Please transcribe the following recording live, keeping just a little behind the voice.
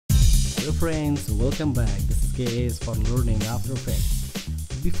Hello friends, welcome back. This is KS for learning After Effects.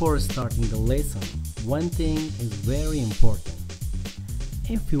 Before starting the lesson, one thing is very important.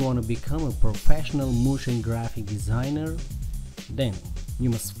 If you want to become a professional motion graphic designer, then you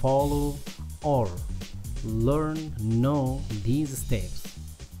must follow or know these steps.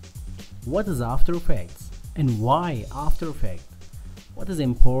 What is After Effects and why After Effects? What is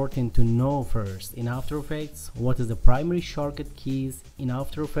important to know first in After Effects? What is the primary shortcut keys in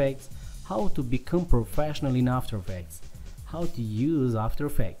After Effects? How to become professional in After Effects? How to use After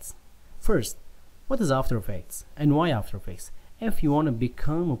Effects? First, what is After Effects and why After Effects? If you want to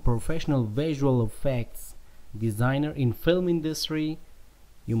become a professional visual effects designer in film industry,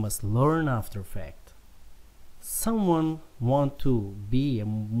 you must learn After Effects. Someone want to be a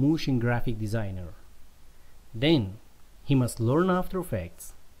motion graphic designer, then he must learn After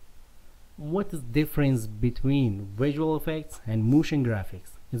Effects. What is the difference between visual effects and motion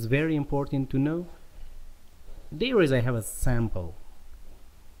graphics? It's very important to know. I have a sample.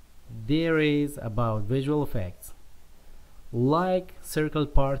 There is about visual effects, like circle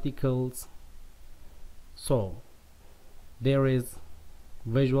particles. So there is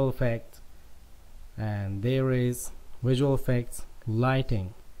visual effect, and there is visual effects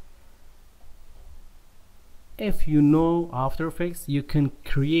lighting. If you know After Effects, you can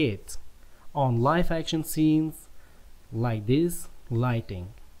create on live action scenes like this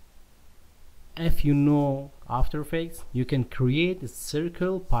lighting. If you know After Effects, you can create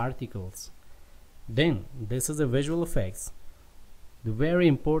circle particles. Then this is the visual effects, the very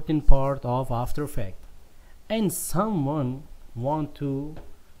important part of After Effects. And someone want to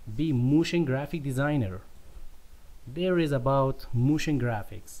be motion graphic designer. There is about motion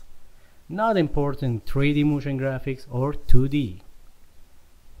graphics. Not important 3D motion graphics or 2D.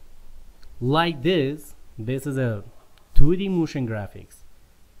 Like this is a 2D motion graphics.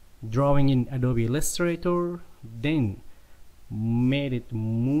 Drawing in Adobe Illustrator, then made it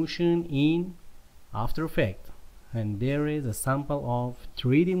motion in After Effects. And there is a sample of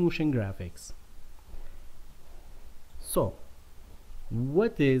 3D motion graphics. So,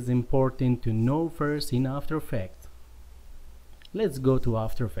 what is important to know first in After Effects? Let's go to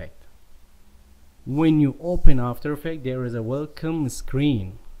After Effects. When you open After Effects, there is a welcome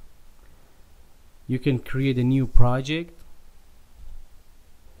screen. You can create a new project.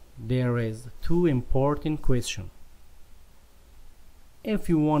 There is two important questions. If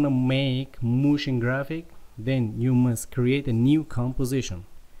you want to make motion graphic, then you must create a new composition,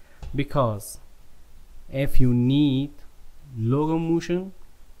 because if you need logo motion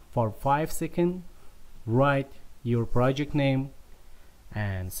for 5 seconds, write your project name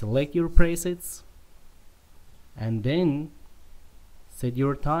and select your presets, and then set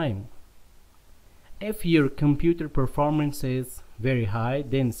your time. If your computer performance is very high,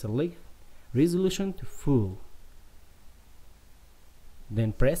 then select resolution to full,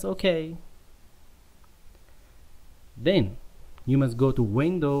 then press OK. Then you must go to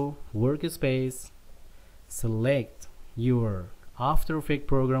Window, Workspace, select your After Effects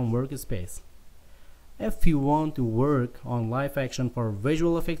program workspace. If you want to work on live action for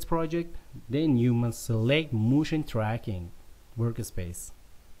visual effects project, then you must select motion tracking workspace.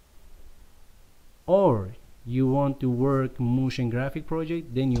 Or you want to work motion graphic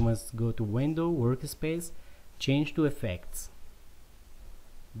project, then you must go to Window, Workspace, change to Effects.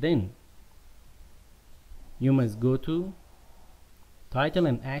 Then you must go to Title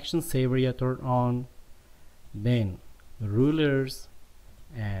and Action Save Area, turn on, then rulers,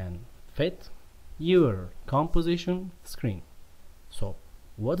 and fit your composition screen. So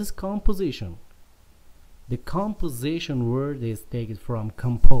what is composition? The composition word is taken from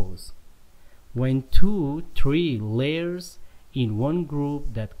compose. When 2-3 layers in one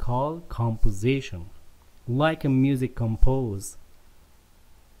group, that called composition, like a music compose.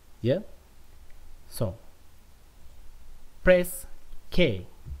 Yeah. So press K,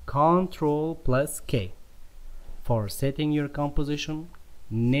 Ctrl plus K for setting your composition.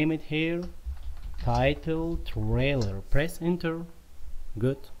 Name it here title trailer. Press enter.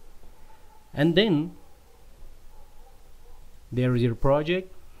 Good. And then there is your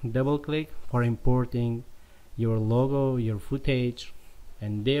project. Double click for importing your logo, your footage,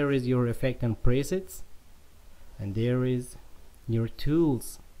 and there is your effect and presets, and there is your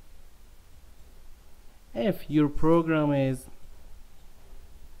tools. If your program is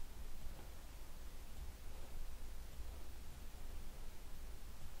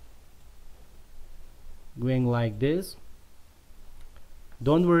going like this,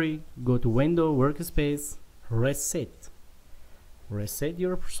 don't worry, go to Window, Workspace, reset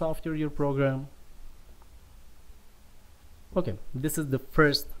your software, your program. Okay, this is the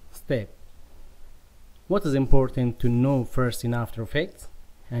first step. What is important to know first in After Effects?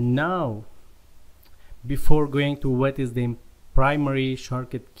 And now, before going to what is the primary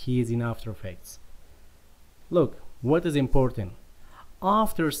shortcut keys in After Effects, look, what is important?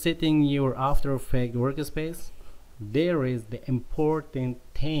 After setting your After Effects workspace, there is the important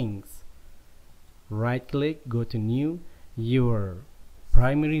things. Right click, go to new, your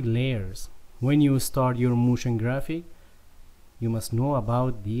primary layers. When you start your motion graphic, you must know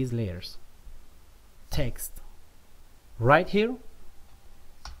about these layers. Text. Right here,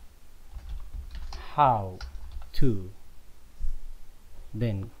 how to.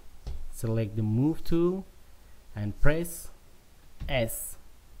 Then select the move tool and press S.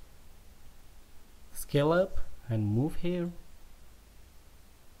 Scale up and move here.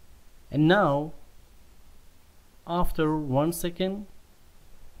 And now, after 1 second,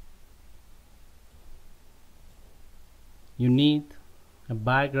 you need a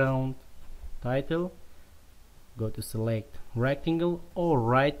background title. Go to select rectangle or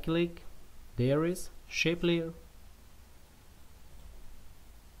right click. There is shape layer.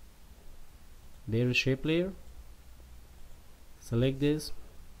 There is shape layer. Select this,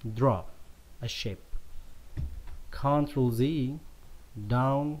 draw a shape. Ctrl Z,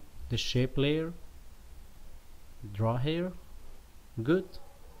 down the shape layer, draw here. Good.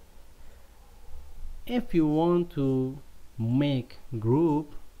 If you want to make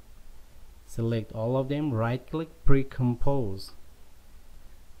group, select all of them, right click, pre-compose.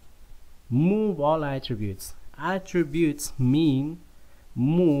 Move all attributes. Attributes mean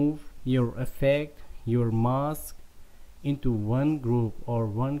move your effect, your mask into one group or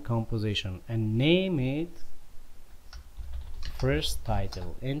one composition and name it first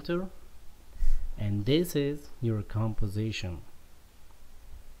title. Enter, and this is your composition.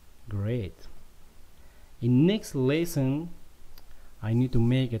 Great. In next lesson, I need to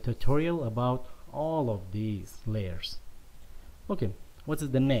make a tutorial about all of these layers. Okay, what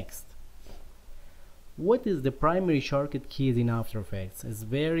is the next? What is the primary shortcut keys in After Effects? It's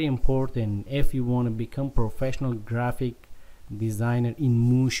very important if you want to become professional graphic designer in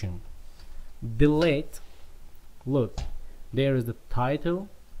motion. Delete. Look, there is the title,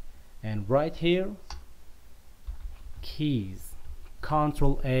 and right here, keys.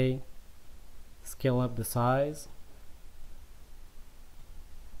 Ctrl A, scale up the size.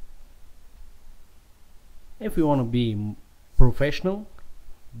 If you want to be professional,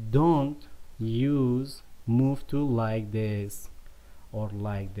 don't use move tool like this or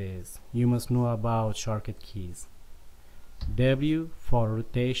like this. You must know about shortcut keys. W for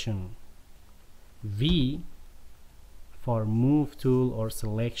rotation, V for move tool or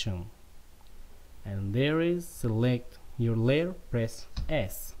selection, and there is select your layer, press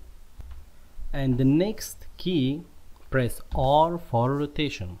S, and the next key, press R for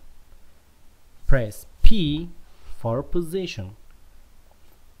rotation, press P for position,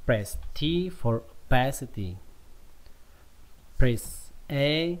 press T for opacity, press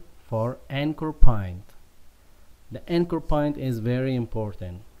A for anchor point. The anchor point is very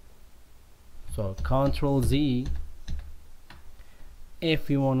important, so Ctrl Z.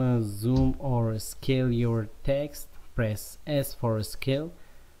 If you want to zoom or scale your text, press S for scale.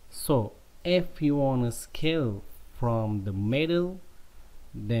 So if you want to scale from the middle,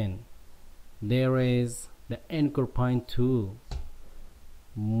 then there is the anchor point tool.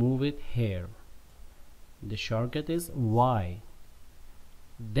 Move it here. The shortcut is Y.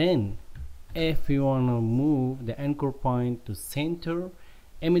 Then if you want to move the anchor point to center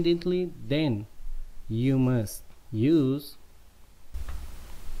immediately, then you must use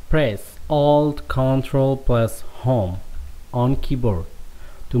press Alt Ctrl plus Home on keyboard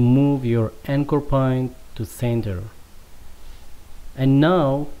to move your anchor point to center. And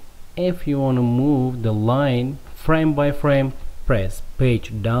now if you want to move the line frame by frame, press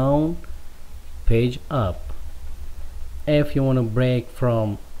page down, page up. If you want to break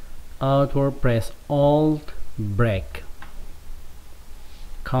from outward, press Alt break.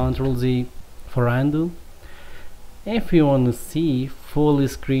 Ctrl Z for undo. If you want to see full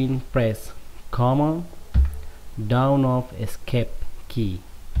screen, press comma down of escape key.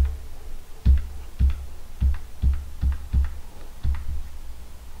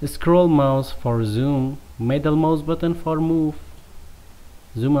 Scroll mouse for zoom, middle mouse button for move,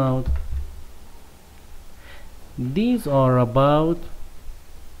 zoom out. These are about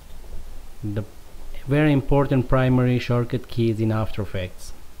the very important primary shortcut keys in After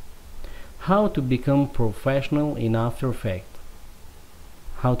Effects. How to become professional in After Effects.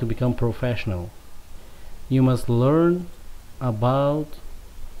 How to become professional. You must learn about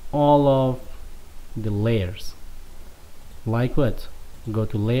all of the layers. Like what? go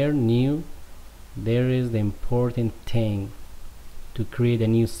to layer, new. There is the important thing to create a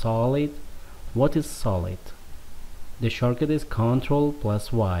new solid. What is solid? The shortcut is Ctrl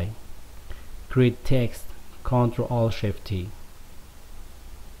plus Y. Create text, Ctrl Alt Shift T.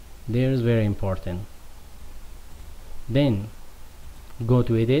 There is very important. Then go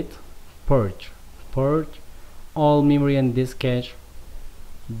to edit, purge all memory and disk cache.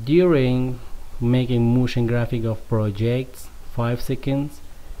 During making motion graphic of projects, 5 seconds,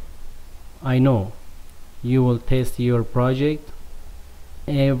 I know you will test your project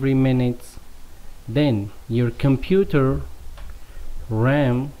every minute. Then your computer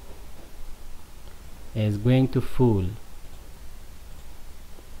RAM is going to full.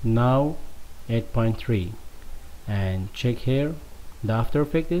 Now 8.3, and check here, the After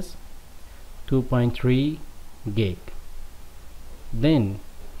Effects is 2.3 gig. Then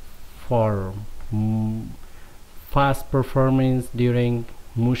for fast performance during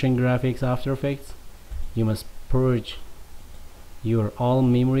motion graphics After Effects, you must purge your all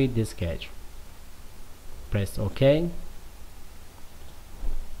memory disk cache. Press OK.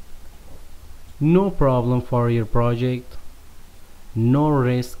 No problem for your project, no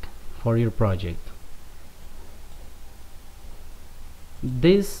risk for your project.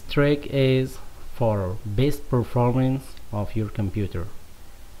 This trick is for best performance of your computer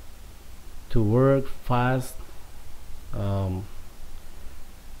to work fast,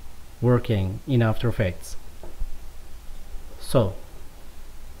 working in After Effects. So,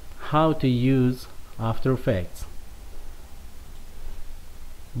 how to use After Effects?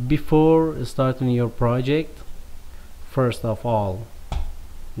 Before starting your project, first of all,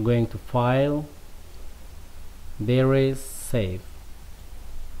 going to File, there is Save,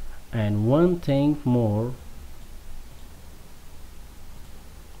 and one thing more,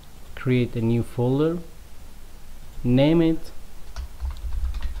 create a new folder, name it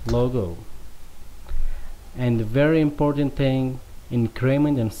logo, and the very important thing,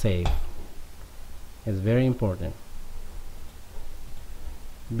 increment and save is very important,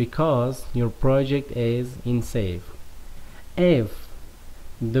 because your project is in save. If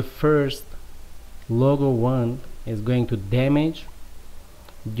the first logo one is going to damage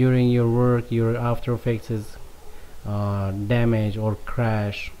during your work, your After Effects is damage or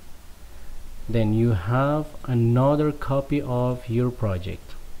crash, then you have another copy of your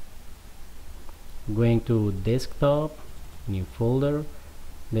project. Going to desktop, new folder,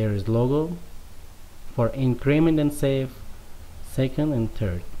 there is logo. For increment and save, second and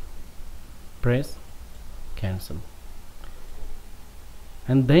third, press cancel.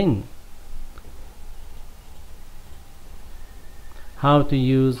 And then how to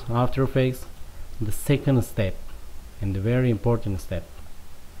use After Effects, the second step and the very important step.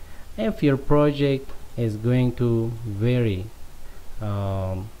 If your project is going to very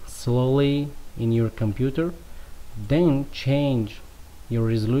slowly in your computer, then change your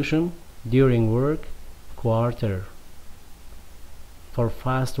resolution during work, quarter, for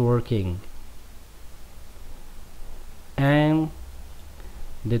fast working. And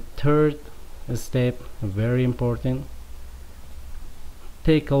the third step, very important,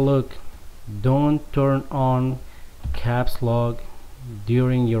 take a look, don't turn on caps lock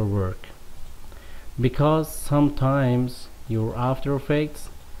during your work, because sometimes your After Effects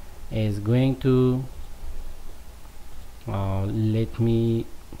is going to let me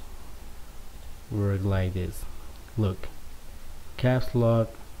word like this. Look, caps lock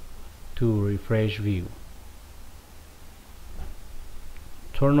to refresh view.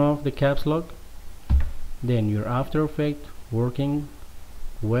 Turn off the caps lock, then your After Effects working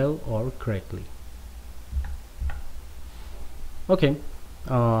well or correctly. Okay,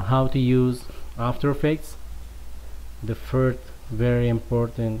 how to use After Effects? The first very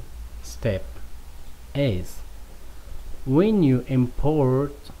important step is when you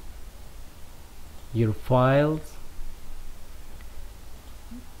import your files,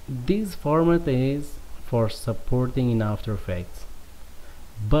 this format is for supporting in After Effects,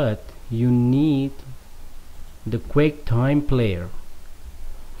 but you need the QuickTime Player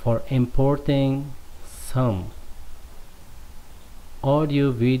for importing some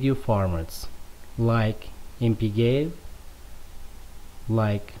audio video formats like MPGAV,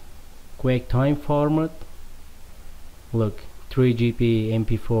 like QuickTime format. Look, 3GP,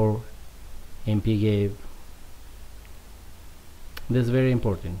 MP4, MPGAV. This is very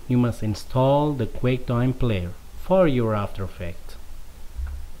important. You must install the QuickTime Player for your After Effects.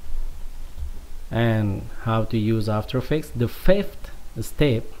 And how to use After Effects? The fifth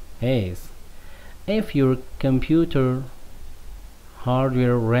step is, if your computer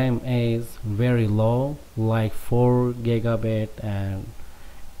hardware RAM is very low, like 4 GB and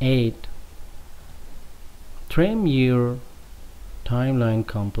 8, trim your timeline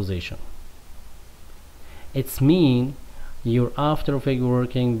composition. It's mean your After Effects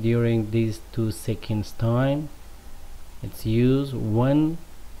working during these 2 seconds time. It's use 1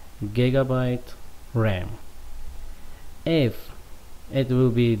 GB RAM. If it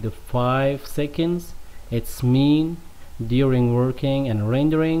will be the 5 seconds, it's mean during working and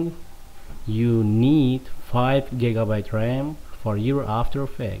rendering you need 5 GB RAM for your After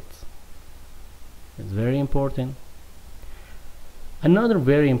Effects. It's very important. Another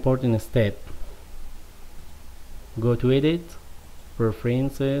very important step, go to Edit,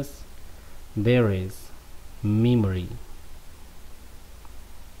 Preferences, there is Memory.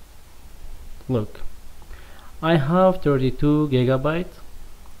 Look, I have 32 GB.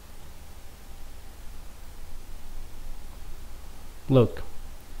 Look,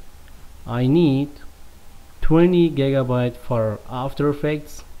 I need 20 GB for After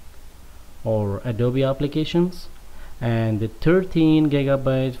Effects or Adobe applications and 13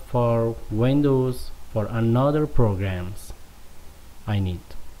 GB for Windows for another programs I need.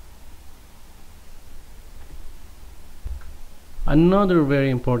 Another very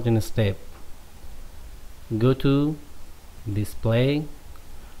important step, go to Display,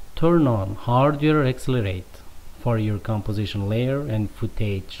 turn on Hardware Accelerate for your composition layer and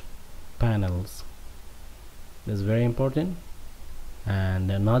footage panels. This is very important.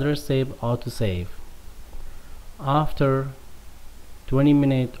 And another step, autosave. After 20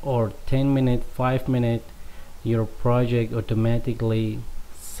 minutes or 10 minutes, 5 minutes, your project automatically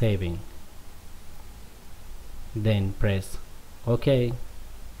saving. Then press OK.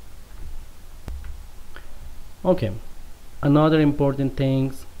 Okay, another important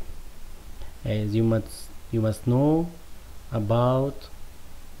things is you must know about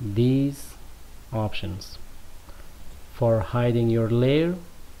these options. For hiding your layer,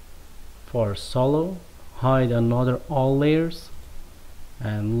 for solo, hide another all layers,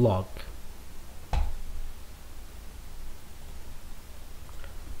 and lock.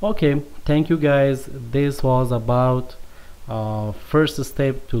 Okay, thank you guys. This was about first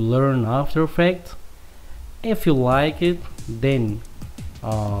step to learn After Effects. If you like it, then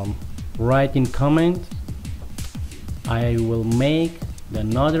write in comment. I will make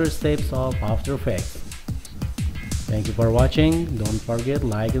another steps of After Effects. Thank you for watching. Don't forget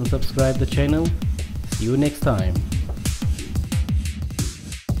like and subscribe the channel. See you next time.